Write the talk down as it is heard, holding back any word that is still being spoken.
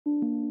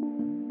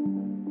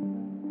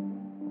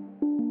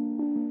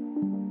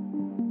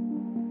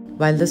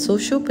While the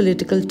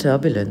socio-political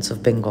turbulence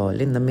of Bengal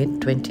in the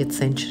mid-20th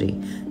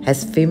century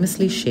has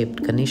famously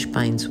shaped Ganesh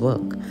Pyne's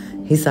work,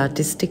 his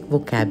artistic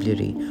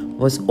vocabulary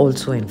was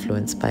also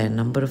influenced by a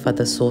number of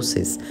other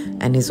sources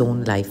and his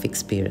own life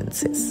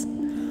experiences.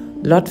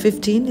 Lot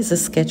 15 is a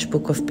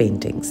sketchbook of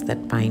paintings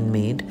that Pyne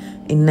made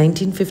in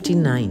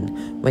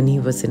 1959 when he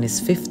was in his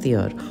fifth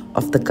year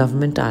of the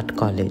Government Art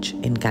College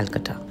in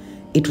Calcutta.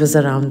 It was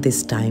around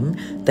this time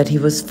that he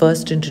was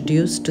first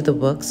introduced to the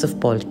works of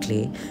Paul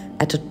Klee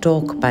at a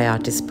talk by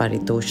artist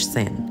Paritosh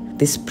Sen.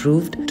 This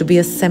proved to be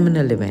a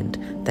seminal event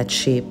that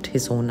shaped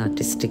his own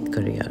artistic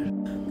career.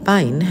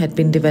 Pyne had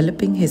been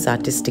developing his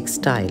artistic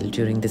style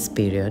during this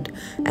period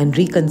and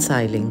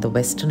reconciling the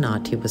Western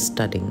art he was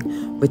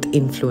studying with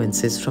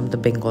influences from the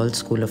Bengal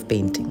school of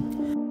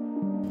painting.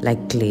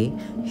 Like Klee,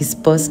 his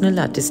personal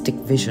artistic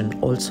vision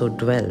also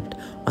dwelled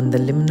on the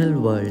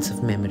liminal worlds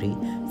of memory,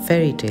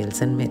 fairy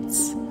tales and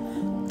myths.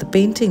 The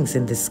paintings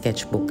in this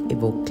sketchbook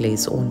evoke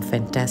Klee's own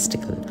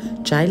fantastical,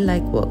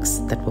 childlike works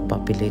that were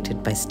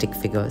populated by stick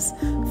figures,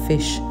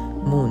 fish,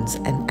 moons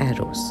and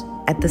arrows.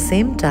 At the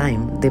same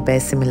time, they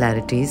bear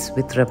similarities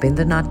with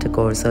Rabindranath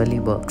Tagore's early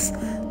works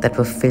that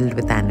were filled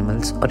with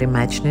animals or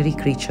imaginary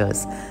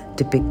creatures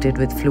depicted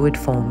with fluid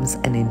forms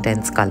and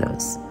intense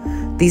colors.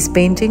 These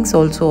paintings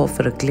also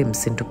offer a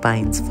glimpse into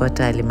Pyne's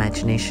fertile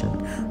imagination,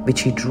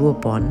 which he drew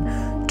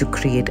upon to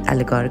create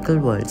allegorical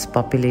worlds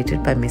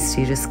populated by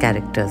mysterious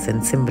characters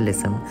and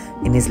symbolism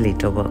in his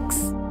later works.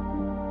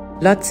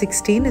 Lot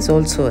 16 is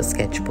also a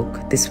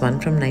sketchbook, this one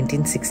from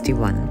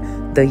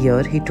 1961, the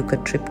year he took a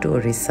trip to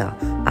Orissa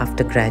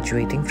after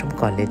graduating from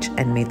college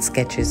and made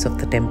sketches of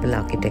the temple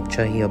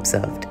architecture he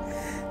observed.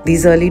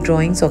 These early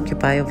drawings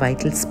occupy a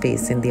vital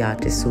space in the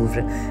artist's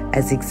oeuvre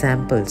as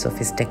examples of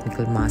his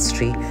technical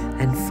mastery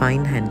and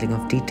fine handling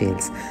of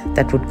details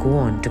that would go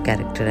on to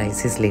characterize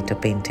his later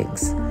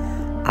paintings.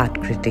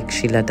 Art critic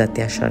Sheila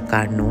Datya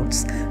Sharkar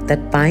notes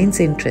that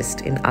Pyne's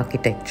interest in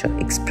architecture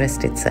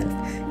expressed itself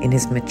in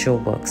his mature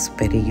works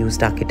where he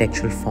used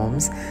architectural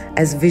forms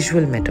as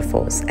visual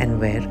metaphors and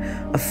where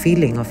a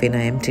feeling of inner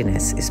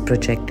emptiness is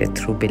projected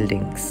through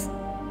buildings.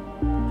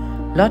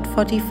 Lot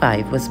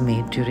 45 was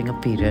made during a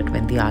period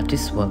when the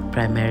artist worked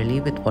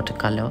primarily with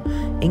watercolor,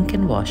 ink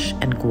and wash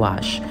and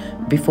gouache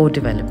before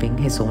developing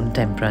his own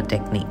tempera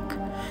technique.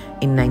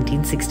 In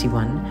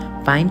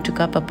 1961, Pyne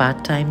took up a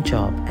part-time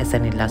job as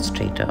an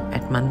illustrator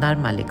at Mandar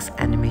Malik's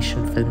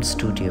animation film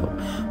studio,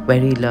 where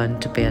he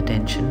learned to pay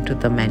attention to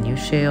the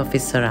minutiae of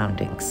his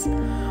surroundings.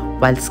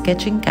 While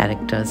sketching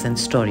characters and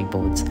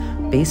storyboards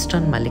based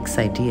on Malik's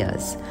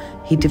ideas,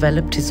 he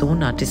developed his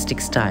own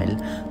artistic style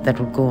that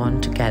would go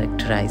on to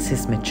characterize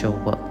his mature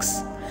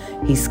works.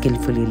 He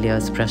skillfully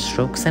layers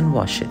brushstrokes and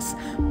washes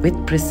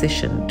with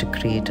precision to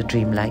create a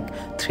dreamlike,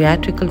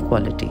 theatrical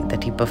quality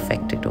that he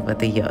perfected over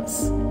the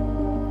years.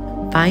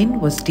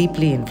 Pyne was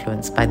deeply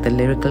influenced by the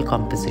lyrical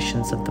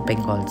compositions of the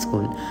Bengal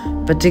school,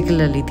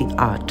 particularly the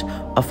art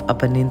of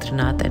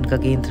Abanindranath and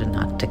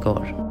Gagendranath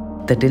Tagore.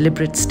 The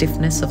deliberate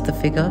stiffness of the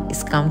figure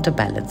is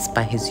counterbalanced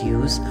by his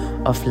use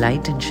of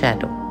light and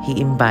shadow. He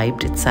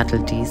imbibed its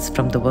subtleties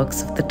from the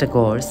works of the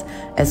Tagores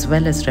as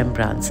well as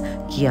Rembrandt's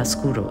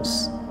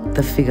chiaroscuros.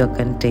 The figure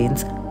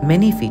contains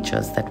many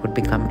features that would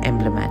become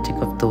emblematic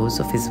of those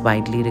of his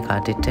widely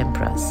regarded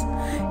temperas.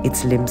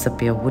 Its limbs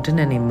appear wooden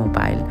and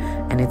immobile,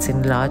 and its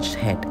enlarged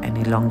head and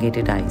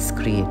elongated eyes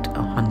create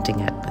a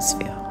haunting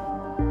atmosphere.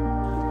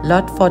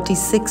 Lot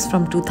 46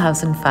 from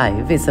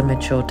 2005 is a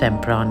mature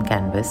tempera on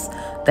canvas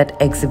that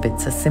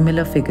exhibits a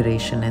similar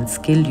figuration and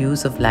skilled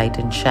use of light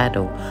and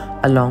shadow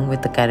along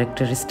with the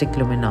characteristic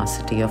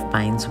luminosity of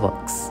Pyne's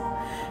works.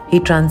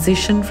 He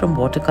transitioned from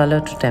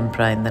watercolor to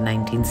tempera in the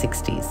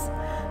 1960s.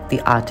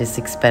 The artist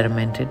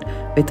experimented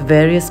with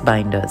various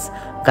binders,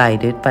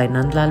 guided by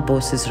Nandlal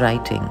Bose's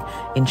writing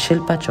in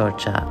Shilpa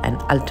Chorcha,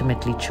 and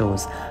ultimately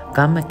chose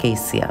gum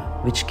acacia,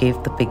 which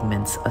gave the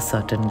pigments a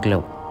certain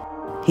glow.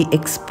 He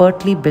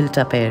expertly built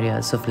up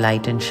areas of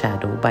light and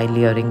shadow by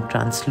layering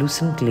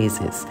translucent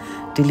glazes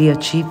till he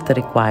achieved the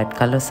required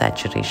color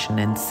saturation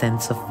and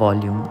sense of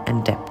volume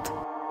and depth.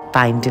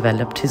 Pyne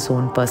developed his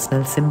own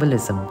personal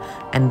symbolism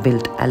and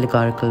built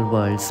allegorical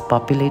worlds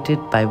populated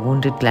by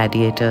wounded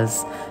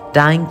gladiators,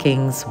 dying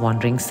kings,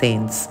 wandering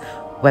saints,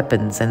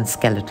 weapons and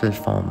skeletal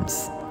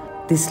forms.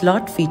 This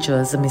lot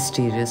features a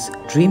mysterious,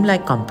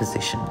 dreamlike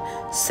composition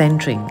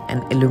centering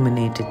an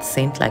illuminated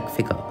saint-like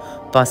figure,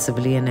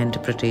 possibly an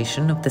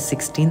interpretation of the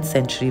 16th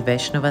century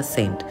Vaishnava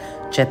saint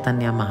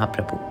Chaitanya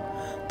Mahaprabhu.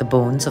 The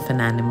bones of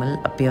an animal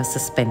appear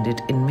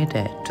suspended in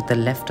midair to the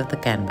left of the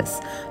canvas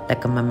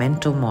like a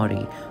memento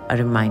mori, a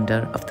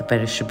reminder of the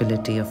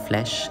perishability of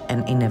flesh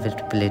and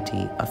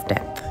inevitability of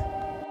death.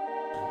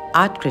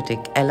 Art critic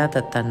Ella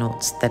Datta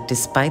notes that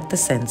despite the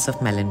sense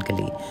of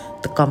melancholy,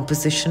 the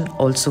composition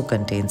also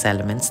contains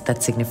elements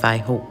that signify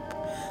hope.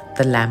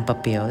 The lamp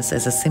appears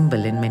as a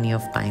symbol in many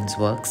of Pyne's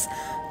works,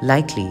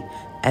 likely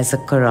as a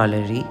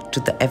corollary to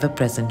the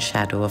ever-present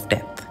shadow of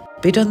death.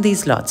 Bid on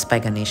these lots by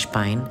Ganesh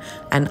Pyne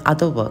and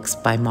other works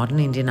by modern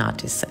Indian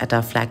artists at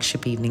our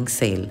flagship evening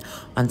sale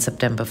on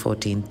September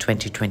 14,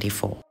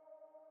 2024.